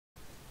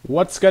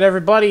What's good,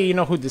 everybody? You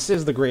know who this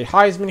is, the Great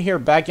Heisman here,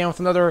 back again with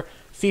another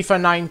FIFA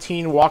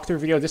 19 walkthrough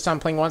video. This time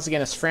playing once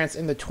again as France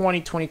in the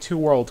 2022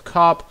 World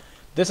Cup.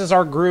 This is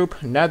our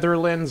group: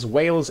 Netherlands,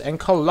 Wales, and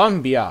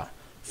Colombia.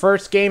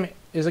 First game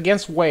is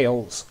against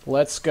Wales.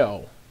 Let's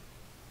go.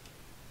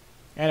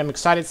 And I'm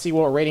excited to see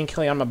what rating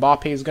Kylian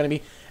Mbappe is going to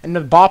be. And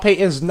Mbappe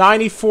is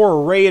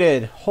 94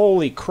 rated.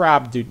 Holy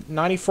crap, dude.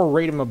 94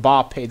 rated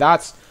Mbappe.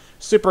 That's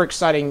super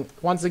exciting.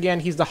 Once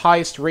again, he's the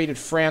highest rated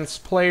France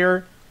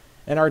player.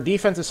 And our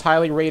defense is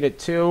highly rated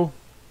too.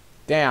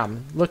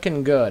 Damn,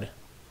 looking good.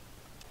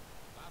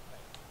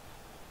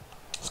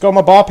 Let's go,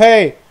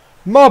 Mbappe!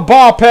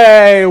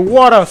 Mbappe!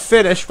 What a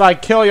finish by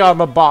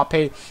Kylian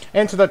Mbappe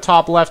into the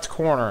top left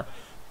corner.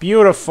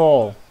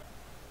 Beautiful.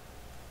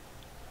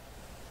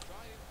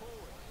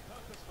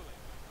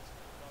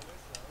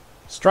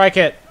 Strike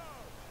it.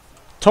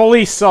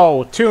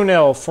 Tolisso,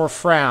 2-0 for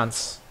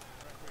France.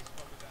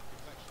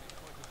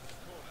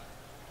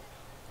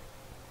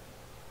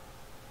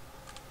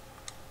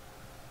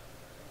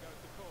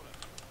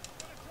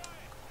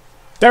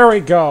 There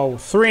we go.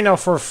 3-0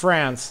 for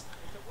France.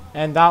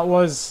 And that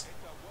was...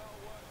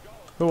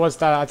 Who was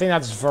that? I think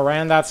that's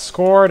Varane that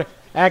scored.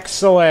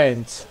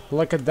 Excellent.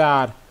 Look at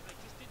that.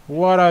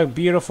 What a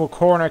beautiful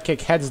corner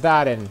kick. Heads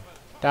that in.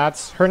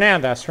 That's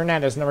Hernandez.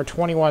 Hernandez, number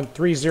 21.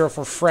 3-0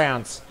 for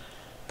France.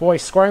 Boy,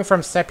 scoring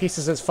from set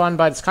pieces is fun,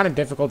 but it's kind of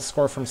difficult to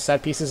score from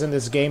set pieces in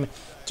this game.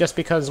 Just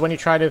because when you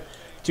try to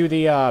do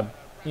the,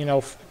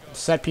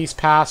 set piece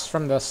pass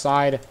from the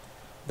side,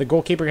 the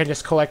goalkeeper can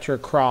just collect your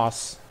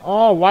cross.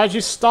 Oh, why did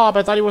you stop?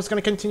 I thought he was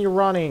going to continue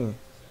running.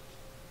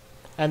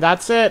 And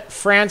that's it.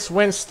 France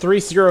wins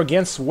 3-0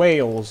 against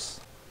Wales.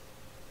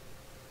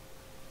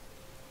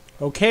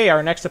 Okay,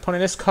 our next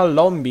opponent is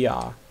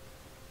Colombia.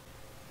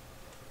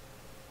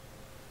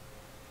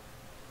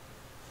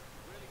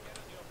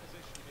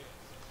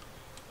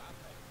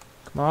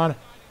 Come on.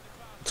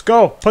 Let's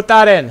go. Put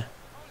that in.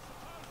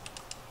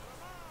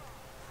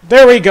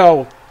 There we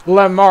go.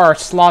 Lemar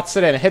slots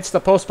it in. Hits the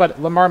post,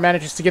 but Lemar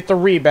manages to get the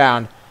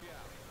rebound.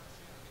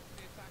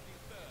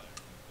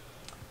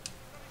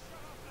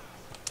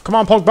 Come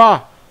on,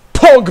 Pogba.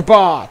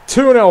 Pogba!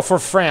 2-0 for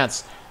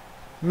France.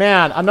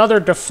 Man, another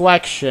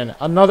deflection.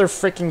 Another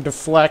freaking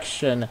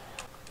deflection.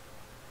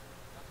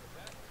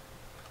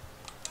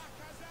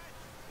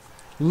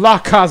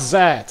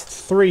 Lacazette.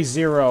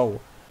 3-0.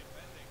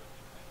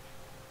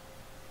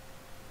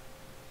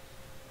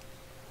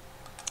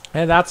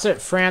 And that's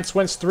it. France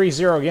wins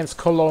 3-0 against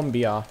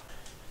Colombia.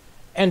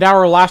 And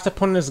our last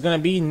opponent is going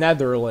to be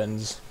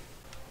Netherlands.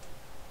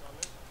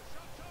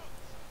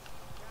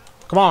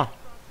 Come on.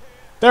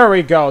 There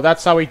we go.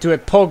 That's how we do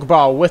it.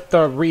 Pogba with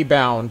the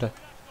rebound.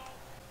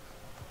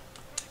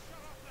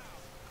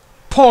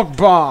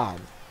 Pogba!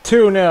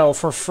 2-0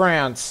 for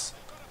France.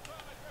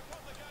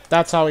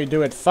 That's how we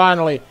do it.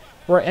 Finally,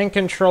 we're in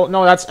control.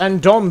 No, that's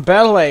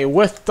Ndombele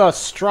with the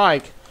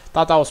strike.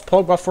 Thought that was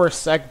Pogba for a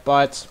sec,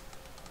 but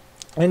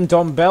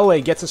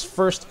Ndombele gets his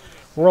first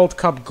World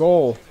Cup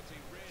goal.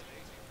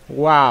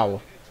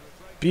 Wow.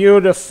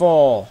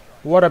 Beautiful.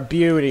 What a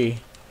beauty.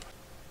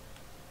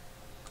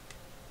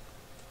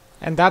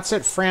 And that's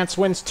it. France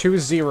wins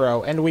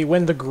 2-0, and we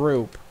win the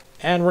group.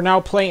 And we're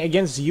now playing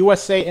against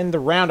USA in the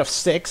round of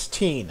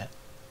 16.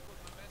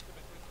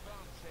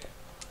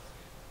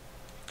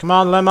 Come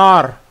on,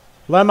 Lemar.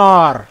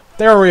 Lemar.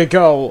 There we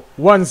go.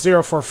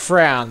 1-0 for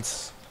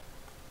France.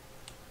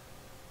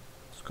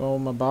 Let's go,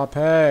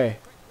 Mbappe.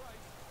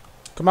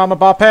 Come on,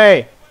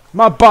 Mbappe.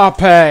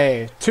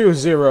 Mbappe.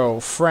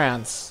 2-0,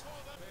 France.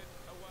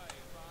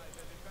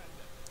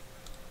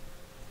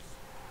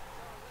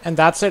 And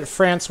that's it.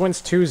 France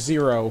wins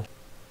 2-0.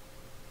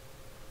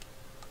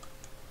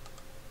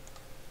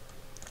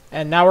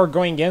 And now we're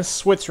going against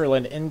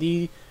Switzerland in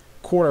the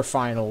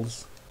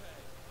quarterfinals.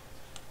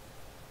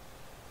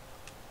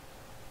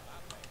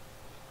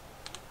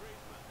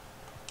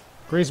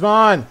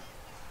 Griezmann!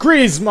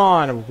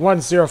 Griezmann!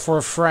 1-0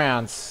 for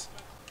France.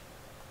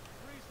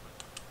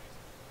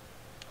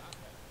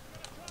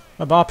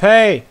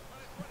 Mbappe!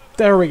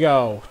 There we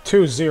go.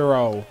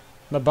 2-0.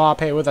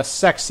 Mbappe with a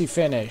sexy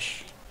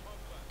finish.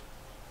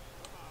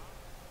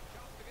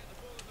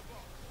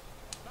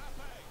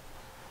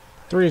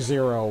 Three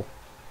 0.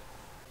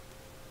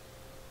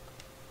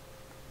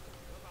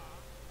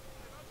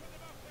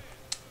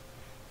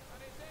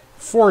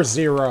 Four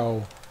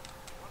 0.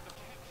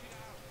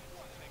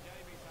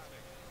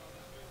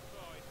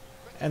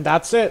 And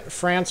that's it.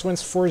 France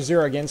wins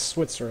 4-0 against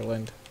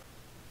Switzerland.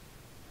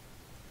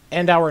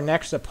 And our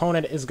next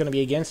opponent is going to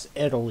be against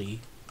Italy.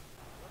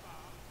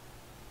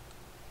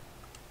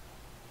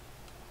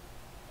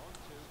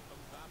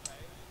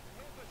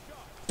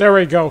 There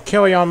we go,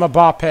 Kylian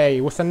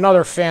Mbappe with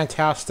another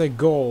fantastic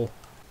goal.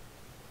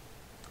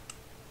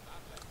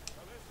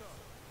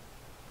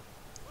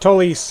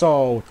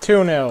 Tolisso,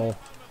 2-0.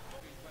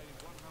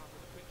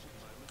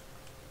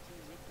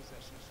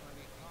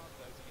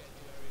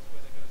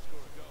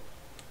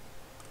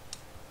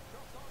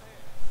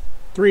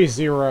 Three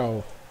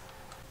 0.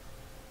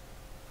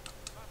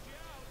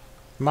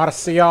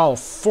 Martial,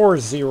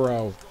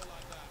 4-0.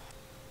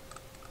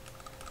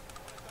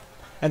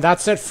 And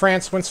that's it.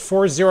 France wins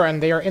 4-0,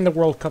 and they are in the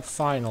World Cup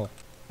final.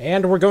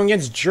 And we're going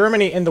against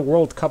Germany in the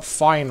World Cup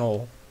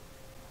final.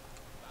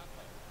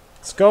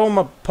 Let's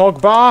go,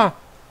 Pogba.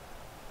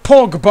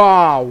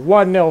 Pogba!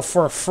 1-0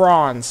 for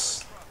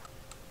France.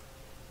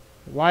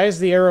 Why is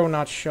the arrow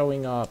not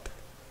showing up?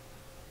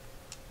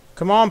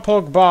 Come on,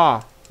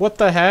 Pogba. What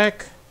the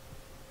heck?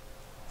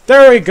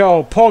 There we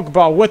go.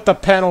 Pogba with the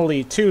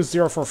penalty.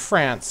 2-0 for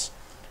France.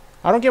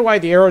 I don't get why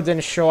the arrow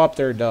didn't show up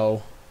there,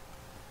 though.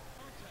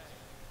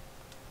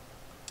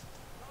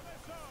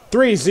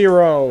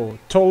 3-0.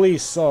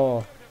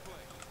 Tolisso.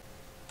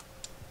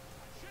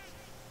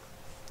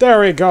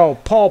 There we go.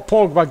 Paul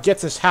Pogba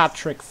gets his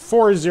hat-trick.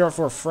 4-0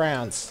 for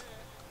France.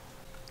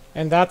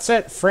 And that's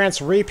it.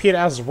 France repeat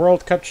as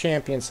World Cup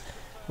champions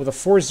with a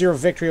 4-0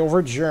 victory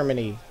over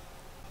Germany.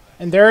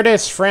 And there it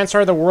is. France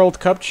are the World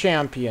Cup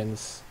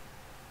champions.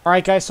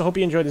 Alright guys, so hope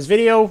you enjoyed this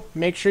video.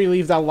 Make sure you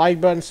leave that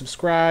like button,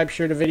 subscribe,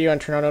 share the video, and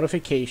turn on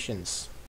notifications.